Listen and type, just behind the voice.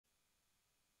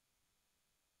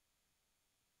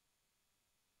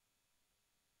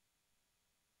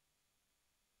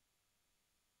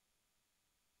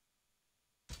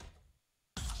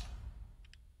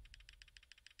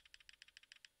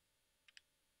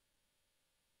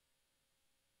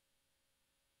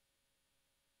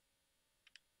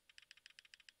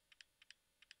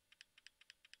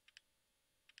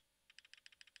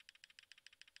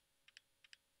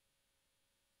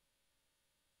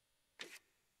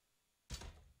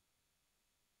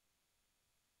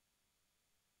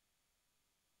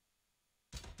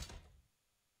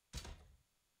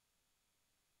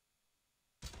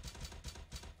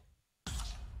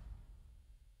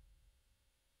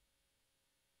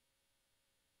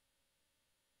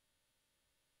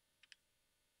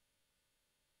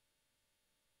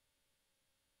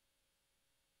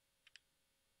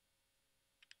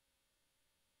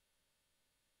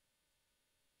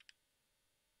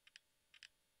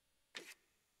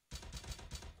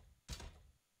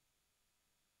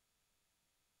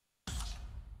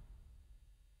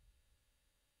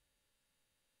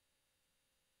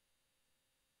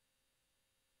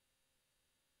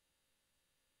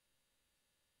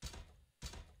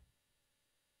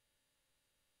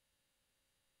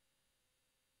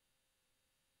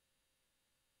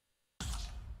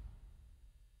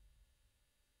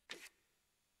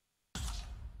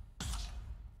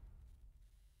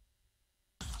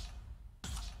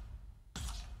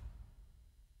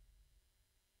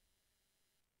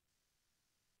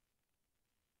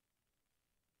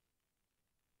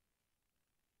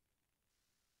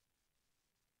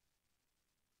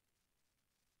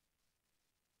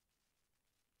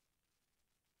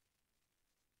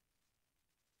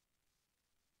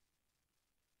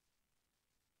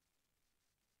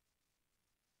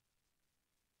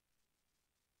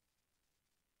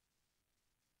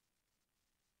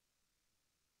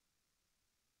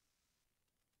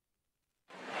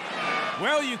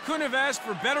Well, you couldn't have asked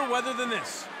for better weather than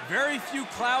this. Very few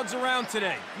clouds around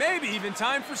today. Maybe even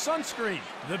time for sunscreen.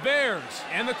 The Bears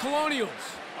and the Colonials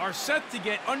are set to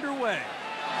get underway.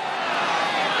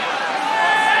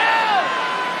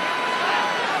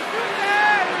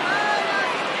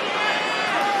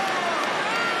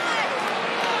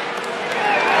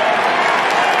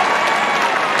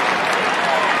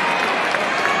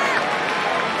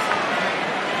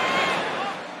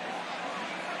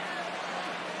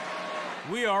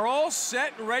 We are all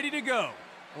set and ready to go.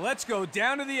 Let's go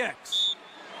down to the X.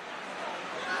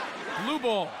 Blue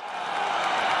ball.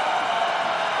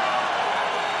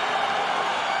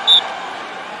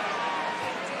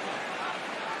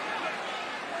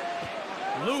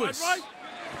 Lewis.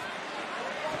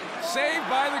 Saved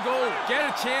by the goal. Get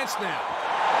a chance now.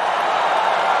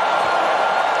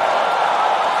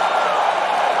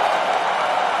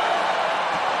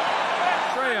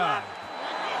 Treyon.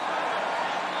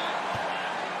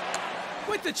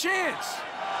 With the chance.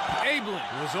 Ablin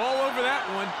was all over that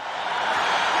one.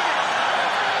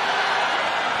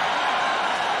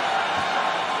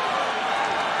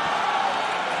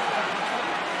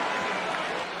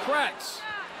 Kratz.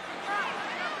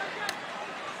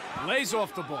 Lays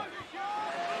off the ball.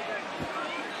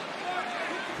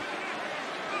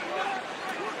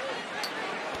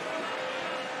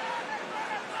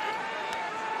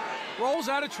 Rolls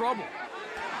out of trouble.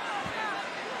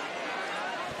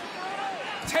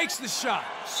 Takes the shot.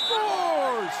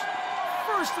 Scores!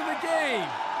 First of the game.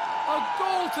 A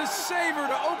goal to savor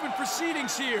to open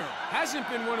proceedings here. Hasn't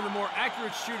been one of the more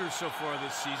accurate shooters so far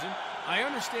this season. I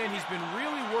understand he's been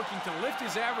really working to lift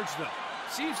his average, though.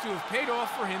 Seems to have paid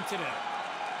off for him today.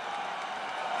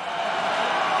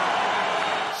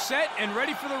 Set and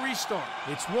ready for the restart.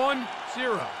 It's 1-0.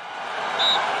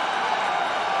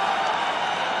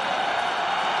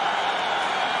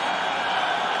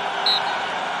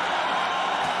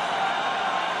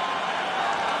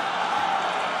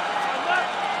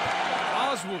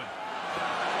 Oswood.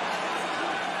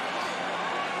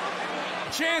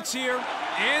 Chance here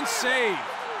and save.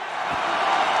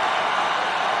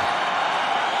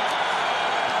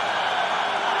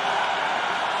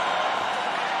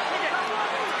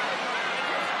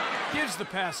 Gives the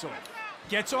pass off.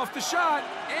 Gets off the shot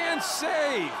and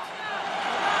saved.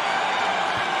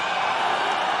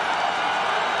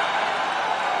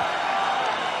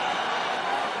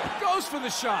 Goes for the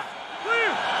shot.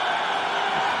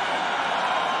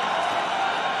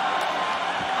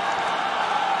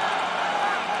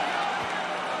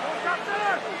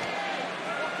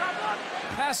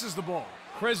 Passes the ball.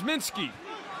 Kresminski.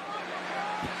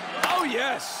 Oh,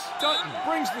 yes. Dutton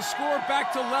brings the score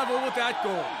back to level with that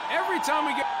goal. Every time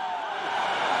we get...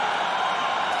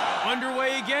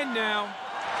 Underway again now.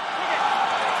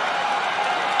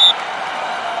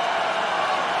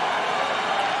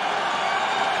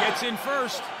 Gets in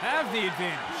first. Have the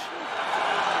advantage.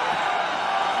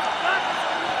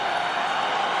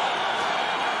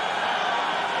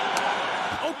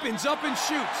 Opens up and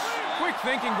shoots. Quick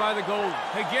thinking by the goalie.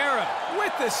 Higuera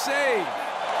with the save.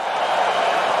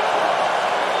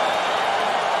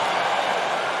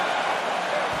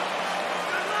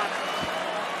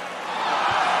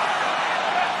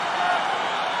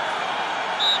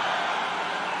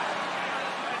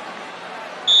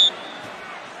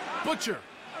 Butcher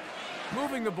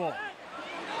moving the ball.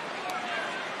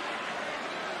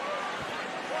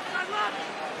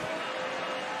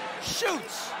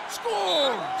 Shoots.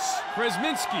 Scores!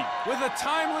 Kresminski with a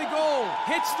timely goal.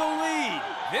 Hits the lead.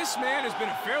 This man has been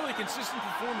a fairly consistent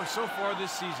performer so far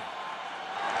this season.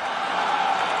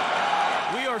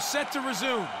 We are set to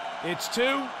resume. It's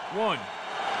 2-1.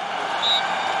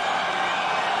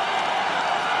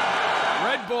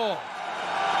 Red ball.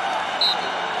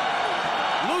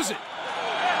 Lose it.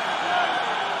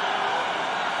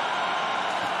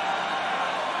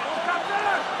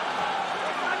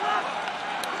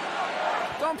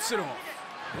 Dumps it off.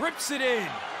 Rips it in.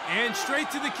 And straight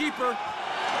to the keeper.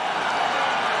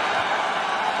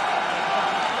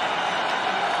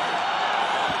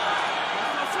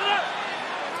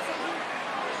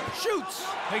 Shoots.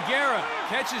 Higuera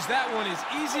catches that one as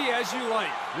easy as you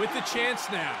like. With the chance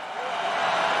now.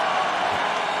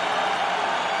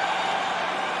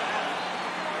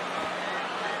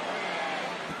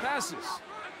 Passes.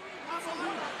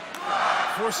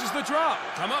 Forces the drop.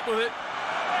 Come up with it.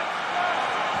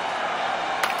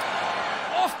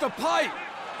 Off the pipe.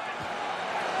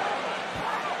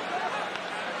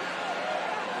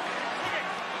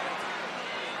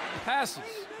 Passes.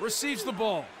 Receives the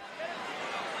ball.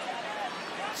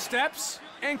 Steps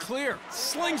and clear.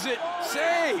 Slings it.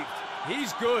 Saved.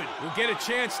 He's good. We'll get a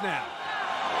chance now.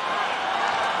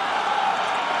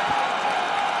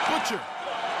 launcher.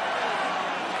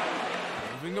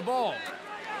 Moving the ball.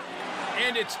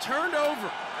 And it's turned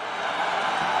over.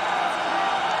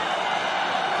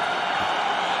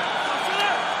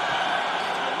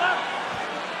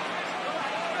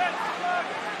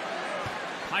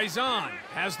 Faison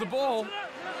has the ball.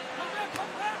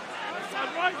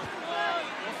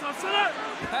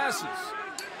 Passes.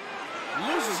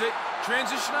 Loses it.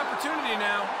 Transition opportunity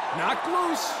now. Knocked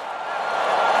loose.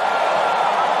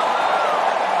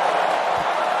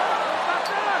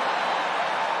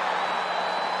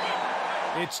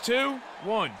 It's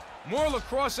 2-1. More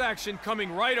lacrosse action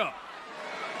coming right up.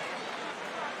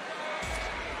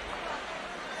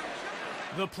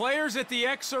 The players at the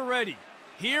X are ready.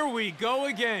 Here we go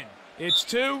again. It's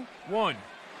 2-1. Moving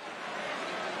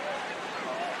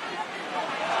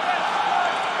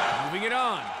it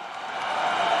on.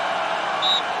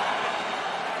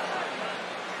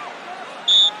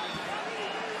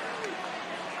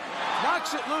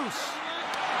 Knocks it loose.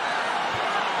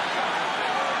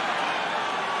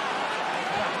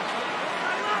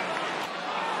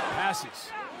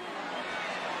 Passes.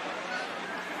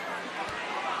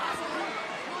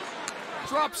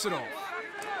 Drops it off.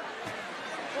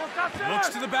 Looks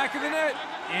to the back of the net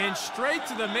and straight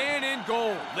to the man in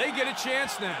goal. They get a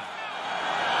chance now.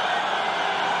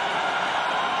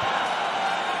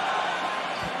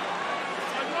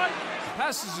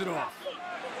 Passes it off.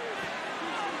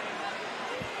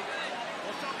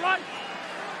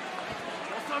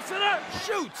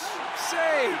 Shoots.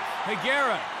 Save.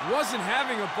 Higuera wasn't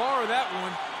having a bar of that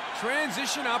one.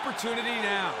 Transition opportunity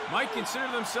now. Might consider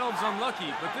themselves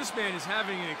unlucky, but this man is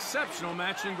having an exceptional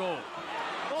match in goal.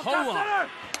 Hold on.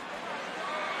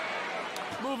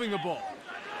 Moving the ball.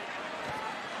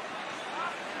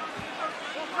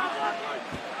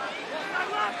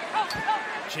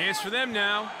 Chance for them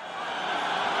now.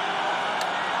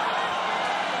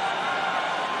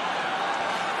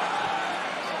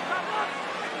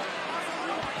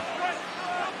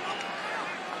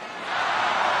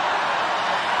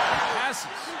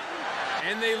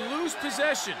 And they lose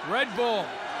possession. Red ball.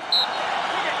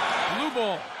 Blue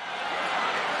ball.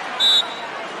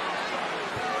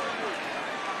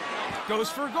 Goes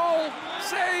for goal.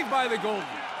 Saved by the goalie.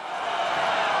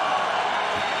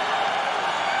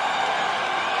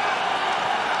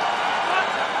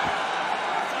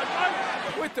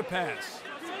 With the pass.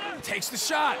 Takes the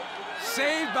shot.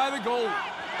 Saved by the goalie.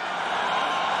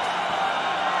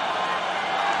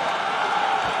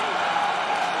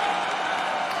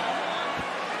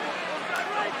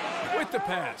 The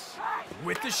pass.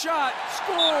 With the shot.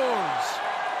 Scores!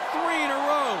 3 in a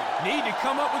row. Need to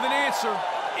come up with an answer,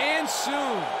 and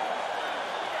soon.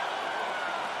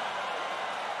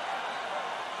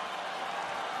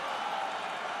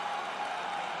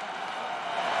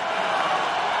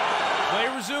 Play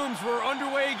resumes. We're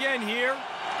underway again here.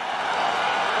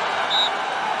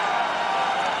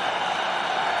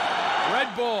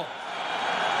 Red ball.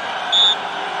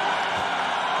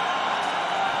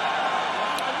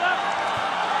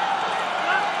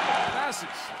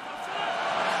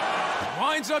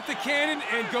 Winds up the cannon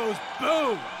and goes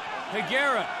boom.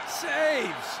 Higuera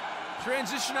saves.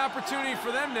 Transition opportunity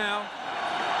for them now.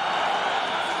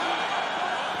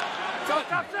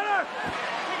 Dutton.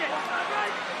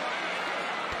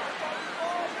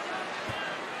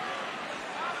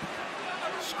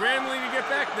 Scrambling to get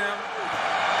back now.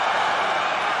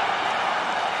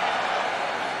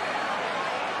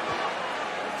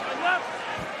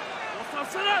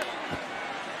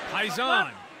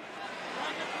 Faison.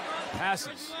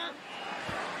 Passes.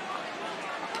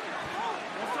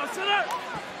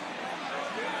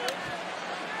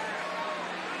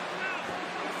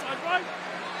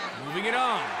 Moving it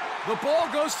on. The ball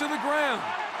goes to the ground.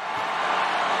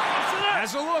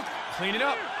 Has a look. Clean it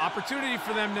up. Opportunity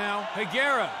for them now.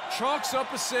 Higuera chalks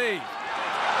up a save.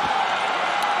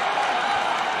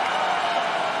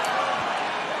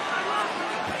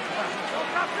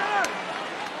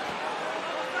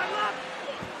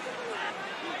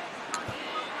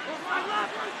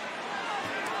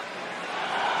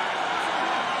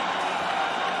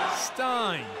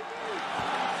 Stein.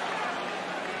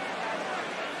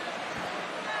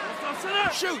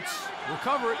 Shoots.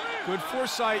 Recover it. Good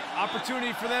foresight.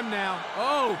 Opportunity for them now.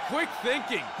 Oh, quick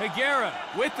thinking. Higuera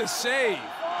with the save.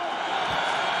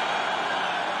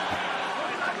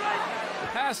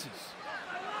 Passes.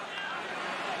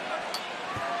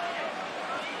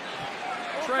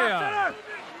 Treya.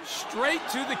 Straight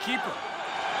to the keeper.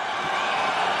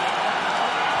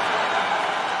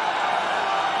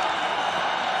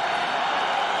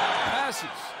 Passes.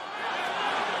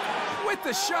 With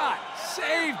the shot.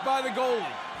 Saved by the goalie.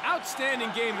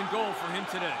 Outstanding game and goal for him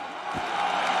today.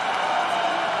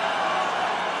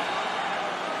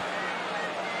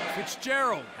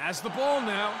 Fitzgerald has the ball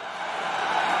now.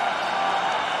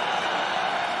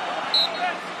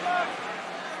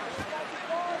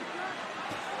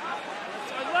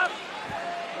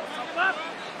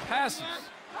 Passes.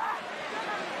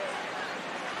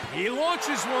 He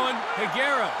launches one.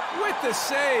 Higuera with the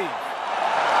save.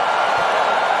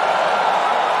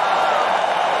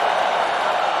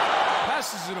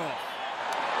 Passes it off.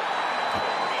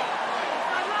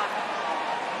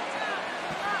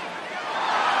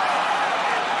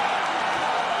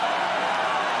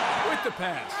 With the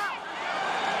pass.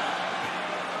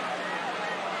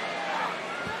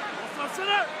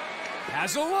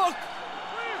 Has a look.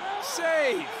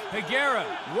 Save. Higuera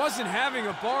wasn't having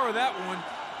a bar of that one.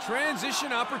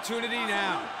 Transition opportunity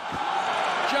now.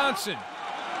 Johnson.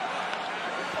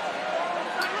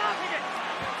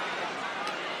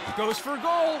 Goes for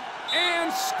goal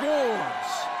and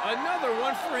scores. Another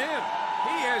one for him.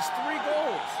 He has 3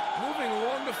 goals, moving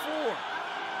along to 4.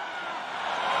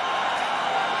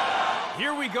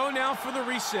 Here we go now for the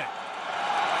reset.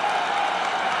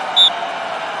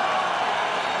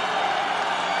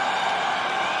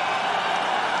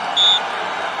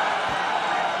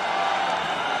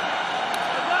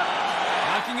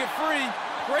 Knocking it free.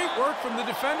 Great work from the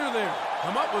defender there.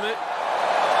 Come up with it.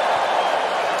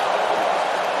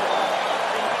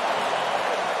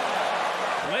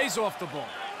 Lays off the ball.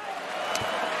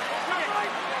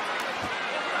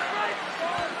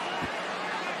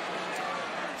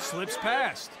 Slips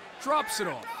past. Drops it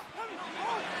off.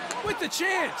 With the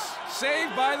chance.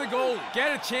 Saved by the goalie.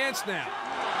 Get a chance now.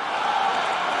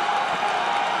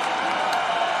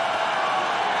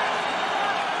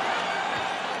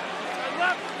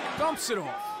 Dumps it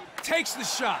off. Takes the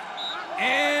shot.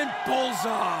 And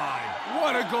bullseye.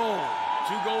 What a goal.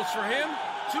 2 goals for him.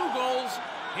 2 goals.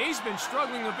 He's been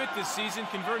struggling a bit this season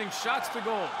converting shots to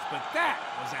goals, but that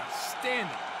was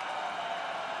outstanding.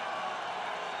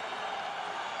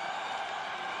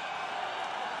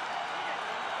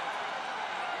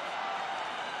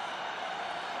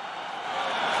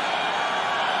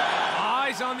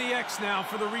 Eyes on the X now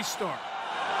for the restart.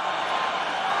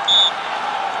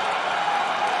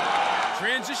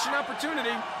 Transition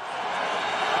opportunity.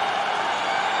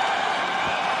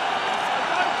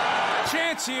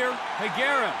 Chance here.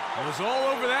 Higuera was all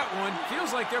over that one.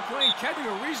 Feels like they're playing catching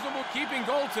a reasonable keeping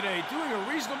goal today. Doing a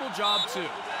reasonable job, too.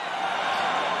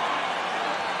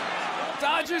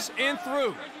 Dodges and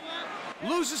through.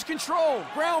 Loses control.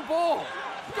 Ground ball.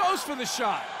 Goes for the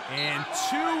shot. And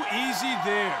too easy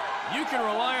there. You can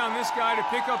rely on this guy to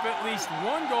pick up at least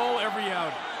 1 goal every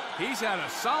outing. He's had a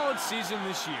solid season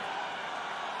this year.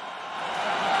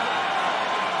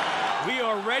 We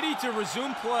are ready to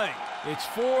resume play. It's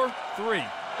 4-3.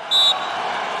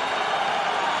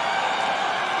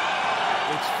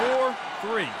 It's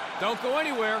 4-3. Don't go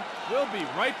anywhere. We'll be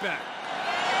right back.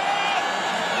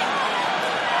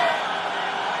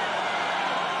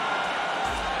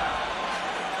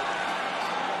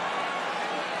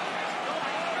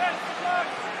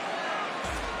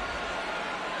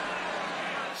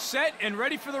 Set and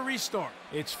ready for the restart.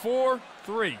 It's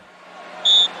 4-3.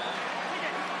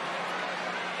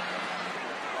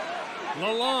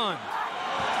 Lalonde.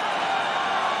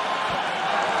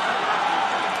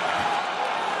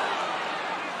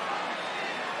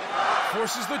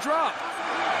 Forces the drop.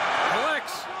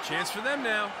 Collects. Chance for them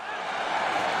now.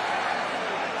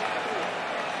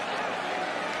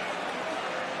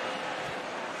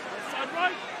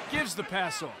 Gives the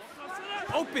pass off.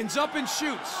 Opens up and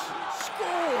shoots.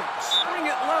 Scores. Bring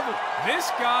it level. This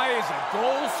guy is a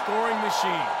goal-scoring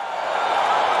machine.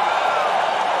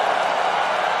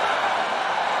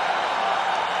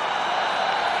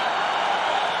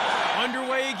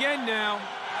 Underway again now.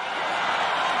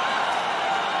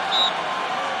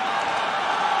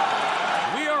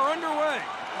 We are underway.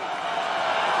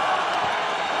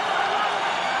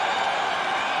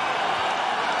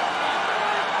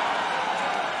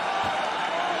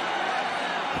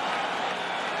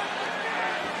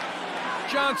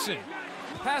 Johnson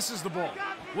passes the ball.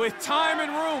 With time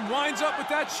and room, winds up with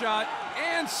that shot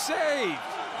and saved.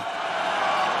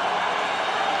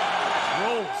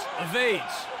 Rolls,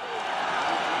 evades.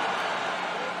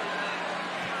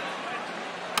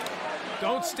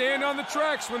 Don't stand on the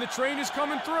tracks when the train is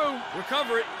coming through.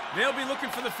 Recover it. They'll be looking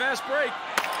for the fast break.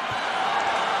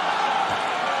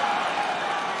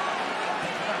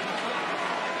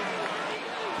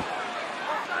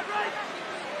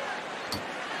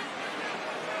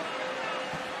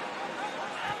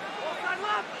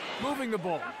 Moving the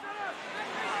ball.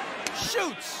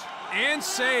 Shoots. and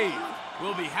saved.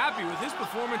 We'll be happy with his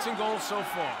performance in goal so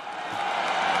far.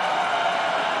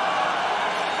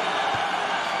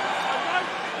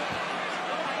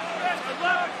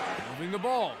 Moving the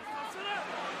ball.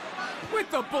 With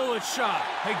the bullet shot.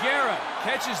 Higuera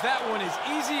catches that one as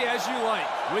easy as you like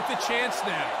with the chance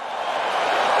now.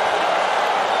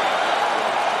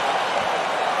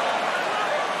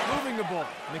 Moving the ball.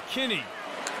 McKinney.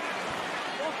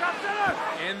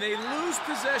 And they lose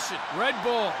possession. Red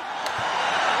ball.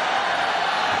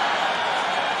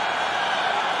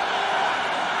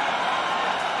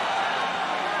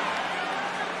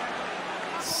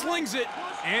 Slings it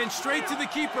and straight to the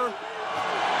keeper.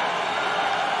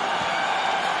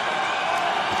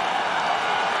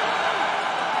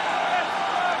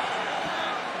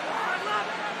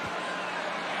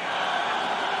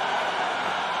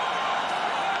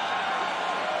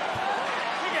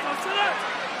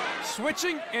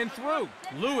 Switching and through.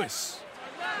 Lewis.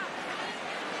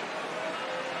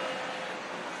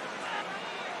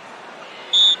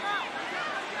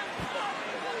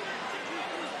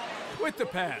 With the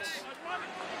pass.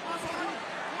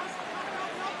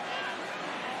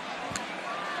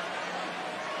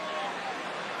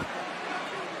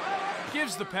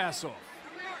 Gives the pass off.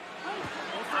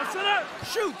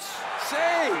 Shoots.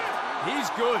 Save. He's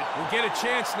good. We'll get a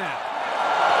chance now.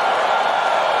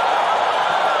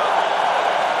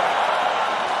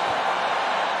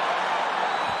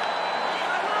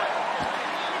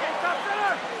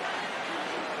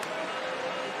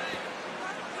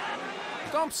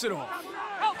 Dumps it off.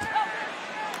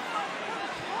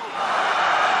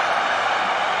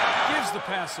 Gives the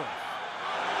pass off.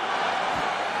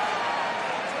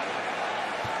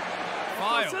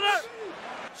 Files.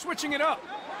 Switching it up.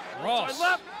 Ross.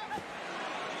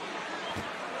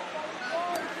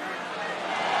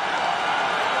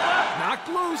 Knocked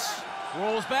loose.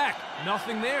 Rolls back.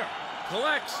 Nothing there.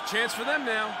 Collects. Chance for them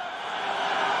now.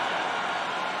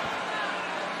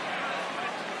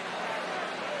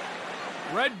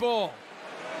 Red ball.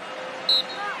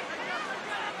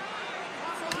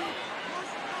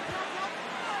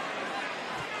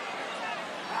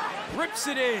 Rips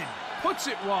it in. Puts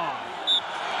it wide.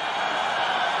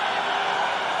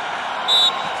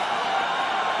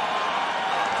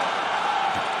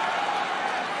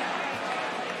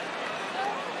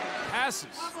 Passes.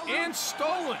 And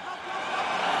stolen.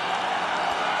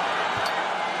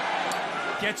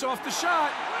 Gets off the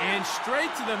shot. And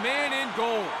straight to the man in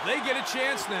goal. They get a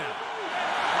chance now.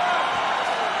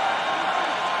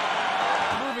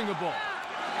 Moving the ball.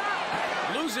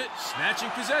 Lose it. Snatching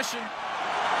possession.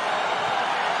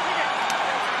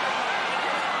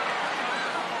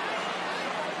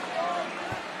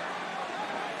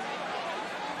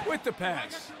 With the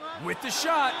pass. With the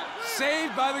shot.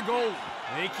 Saved by the goal.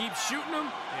 They keep shooting him,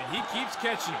 and he keeps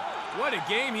catching him. What a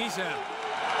game he's having.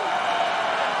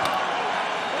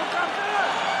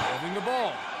 The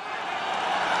ball.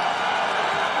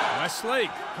 Westlake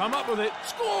come up with it.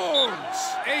 Scores!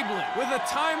 Ablin with a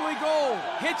timely goal.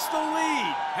 Hits the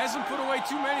lead. Hasn't put away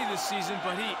too many this season,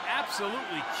 but he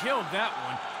absolutely killed that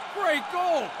one. Great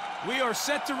goal. We are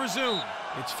set to resume.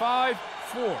 It's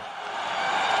 5-4.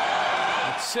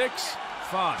 It's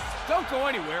 6-5. Don't go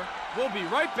anywhere. We'll be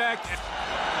right back.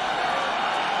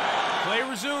 Play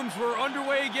resumes. We're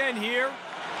underway again here.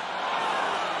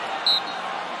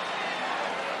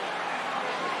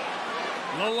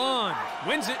 Lalonde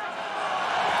wins it.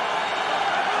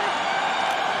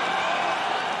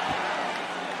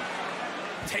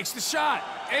 Takes the shot.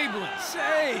 Ablin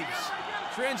saves.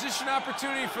 Transition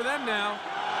opportunity for them now.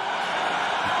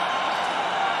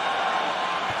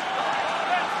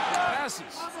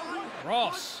 Passes.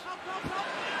 Ross.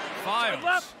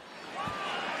 Files.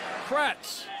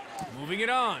 Kratz. Moving it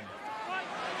on.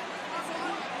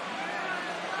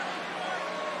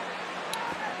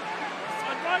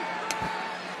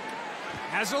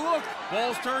 Has a look.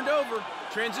 Ball's turned over.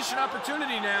 Transition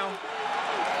opportunity now.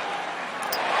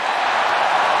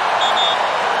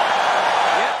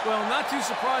 Yeah, well, not too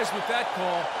surprised with that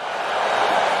call.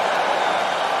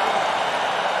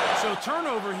 So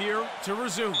turnover here to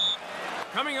resume.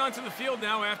 Coming onto the field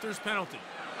now after his penalty.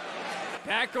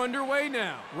 Back underway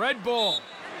now. Red ball.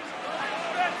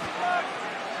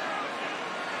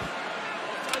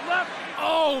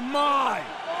 Oh, my!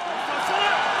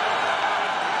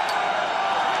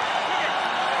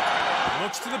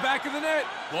 Looks to the back of the net.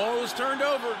 Ball is turned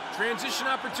over. Transition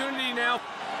opportunity now.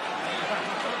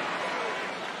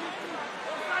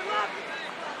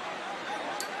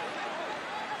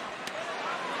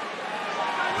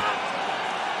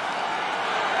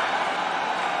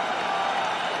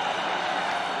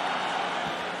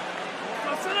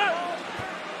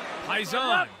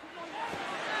 Paisan.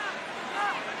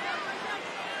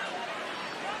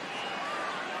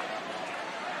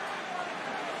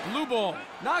 Blue ball.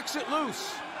 Knocks it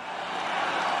loose.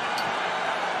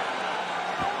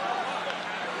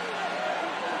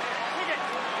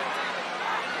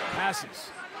 Passes.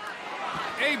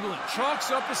 Ablin chalks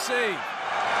up a save.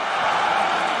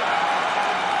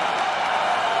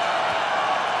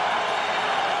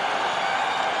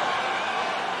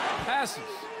 Passes.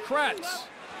 Kratz.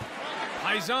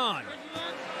 Paisan.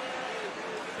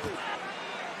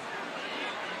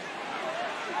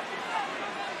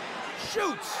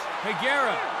 Shoots.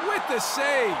 Higuera with the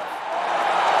save.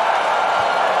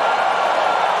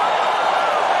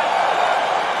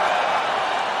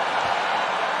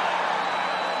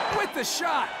 With the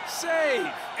shot.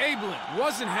 Save. Ablin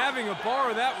wasn't having a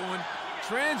bar of that one.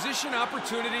 Transition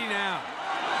opportunity now.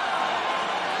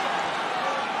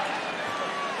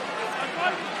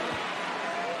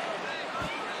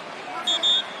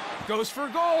 Goes for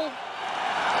goal.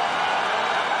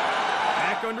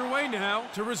 Back underway now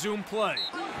to resume play.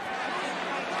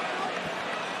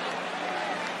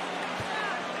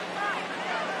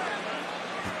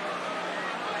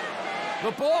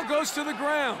 The ball goes to the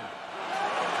ground.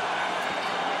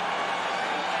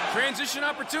 Transition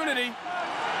opportunity.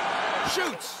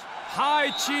 Shoots.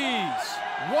 High cheese.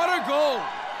 What a goal.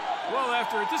 Well,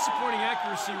 after a disappointing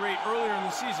accuracy rate earlier in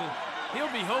the season,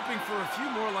 he'll be hoping for a few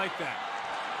more like that.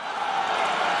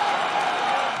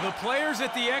 The players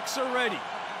at the X are ready.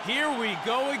 Here we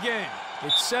go again.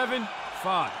 It's 7-5.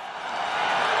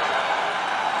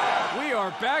 We are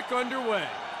back underway.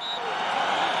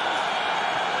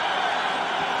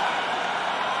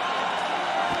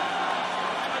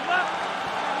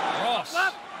 Ross.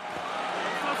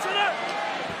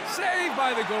 Saved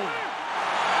by the goalie.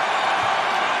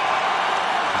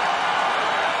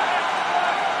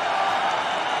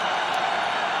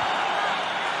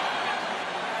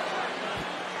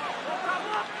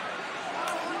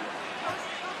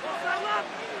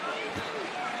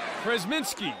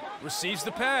 Kresminski receives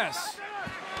the pass.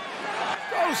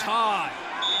 Goes high.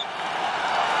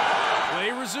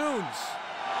 Play resumes.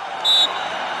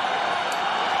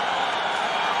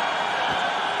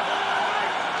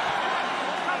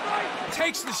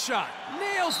 Takes the shot.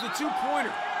 Nails the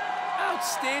two-pointer.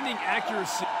 Outstanding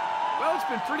accuracy. Well, it's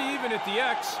been pretty even at the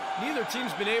X. Neither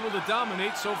team's been able to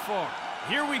dominate so far.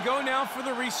 Here we go now for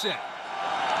the reset.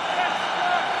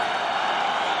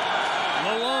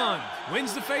 Lalonde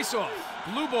wins the faceoff.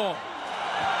 Blue ball.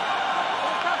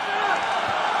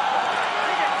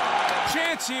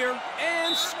 Chance here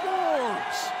and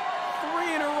scores.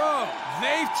 3 in a row.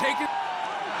 They've taken.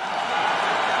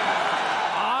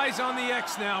 Eyes on the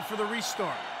X now for the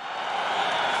restart.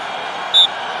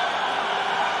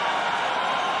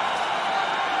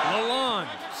 Lalonde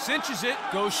cinches it,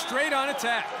 goes straight on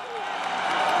attack.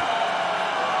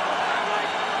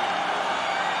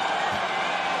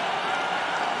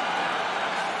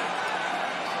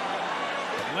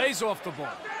 Lays off the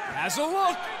ball. Has a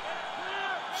look.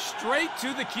 Straight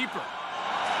to the keeper.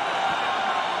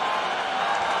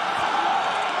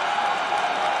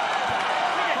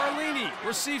 Carlini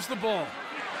receives the ball.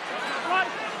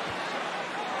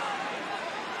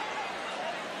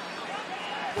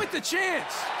 With the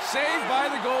chance. Saved by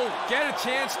the goal. Get a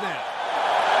chance now.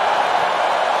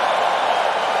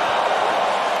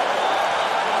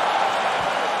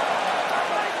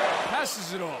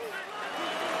 Passes it off.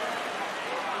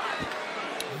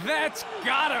 That's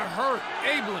gotta hurt.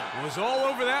 Ablin was all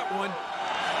over that one.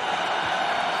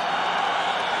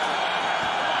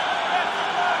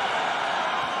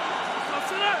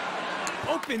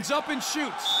 Opens up and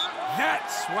shoots.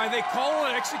 That's why they call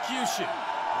it execution.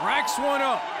 Racks one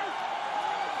up.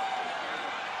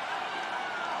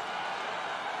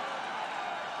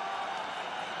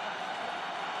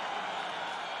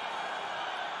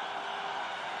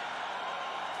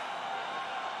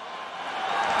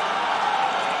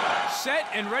 Set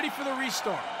and ready for the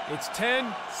restart. It's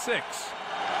 10-6.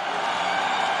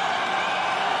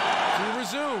 To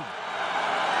resume.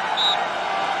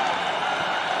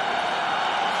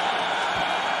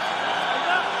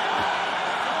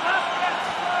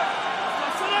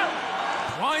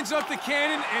 Winds up the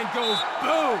cannon and goes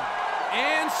boom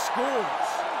and scores.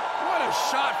 What a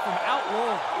shot from out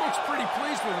long. Looks pretty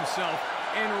pleased with himself,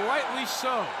 and rightly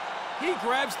so. He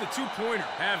grabs the two-pointer.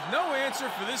 Have no answer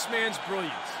for this man's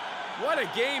brilliance. What a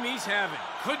game he's having.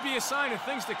 Could be a sign of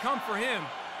things to come for him.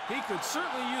 He could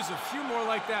certainly use a few more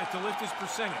like that to lift his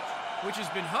percentage, which has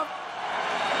been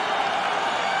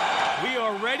We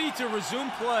are ready to resume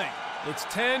play. It's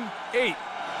 10-8.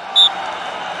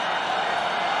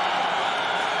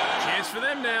 Chance for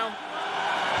them now.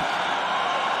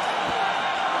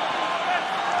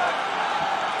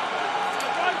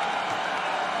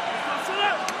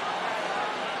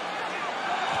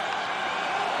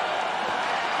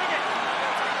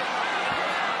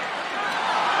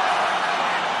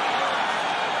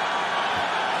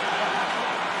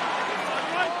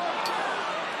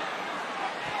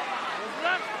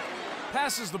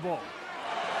 passes the ball.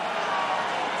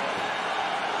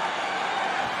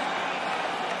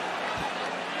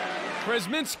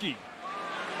 Kresminski.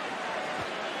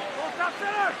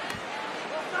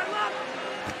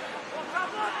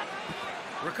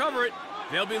 Recover it.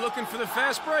 They'll be looking for the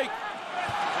fast break.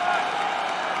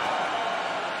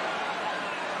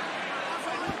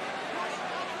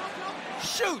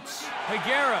 Shoots.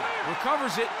 Higuera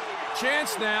recovers it.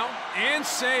 Chance now, and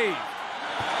save.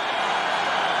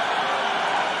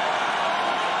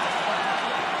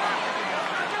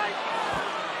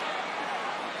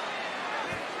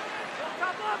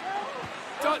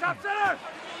 Dutton.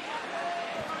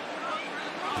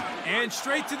 And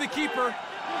straight to the keeper.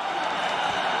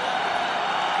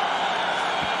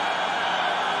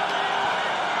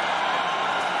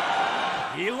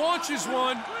 He launches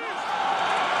one.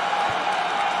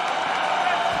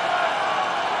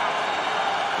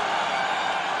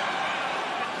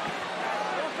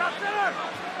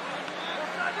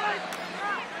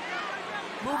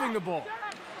 Moving the ball.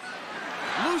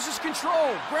 Loses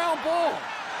control. Ground ball.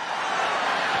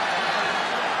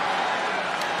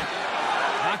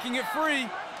 Knocking it free.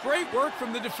 Great work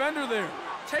from the defender there.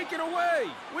 Taken away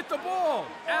with the ball.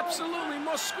 Absolutely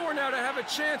must score now to have a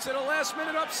chance at a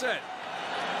last-minute upset.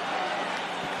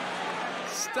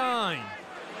 Stein.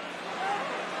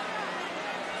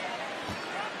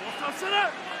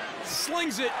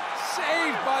 Slings it.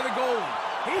 Saved by the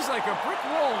goalie. He's like a brick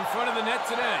wall in front of the net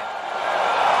today.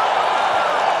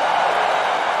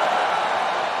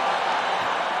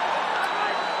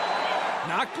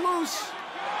 Knocked loose.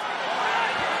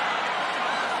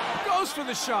 Goes for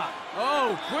the shot.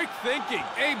 Oh, quick thinking.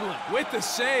 Ablin with the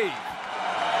save.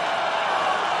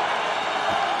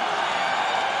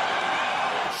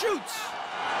 Shoots.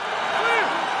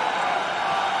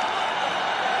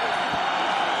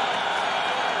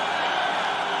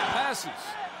 Passes.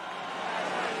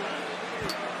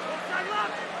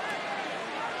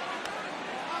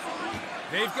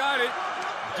 They've got it.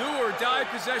 Do or die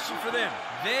possession for them.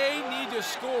 They need to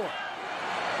score.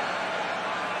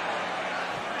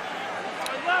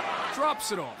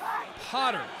 Drops it off.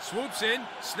 Potter swoops in,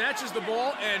 snatches the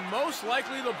ball, and most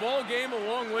likely the ball game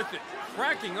along with it.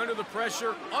 Cracking under the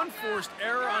pressure, unforced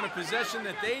error on a possession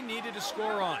that they needed to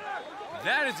score on.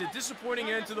 That is a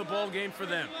disappointing end to the ball game for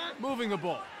them. Moving the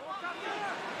ball.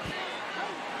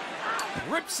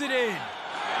 Rips it in.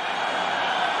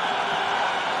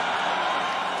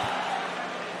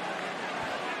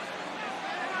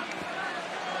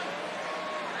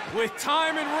 With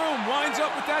time and room, winds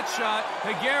up with that shot.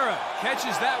 Higuera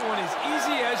catches that one as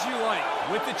easy as you like,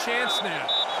 with the chance now.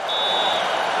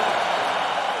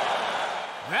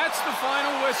 That's the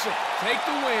final whistle. Take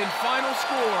the win. Final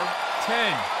score,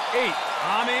 10-8.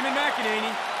 I'm Eamon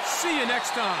McEnany. See you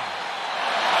next time.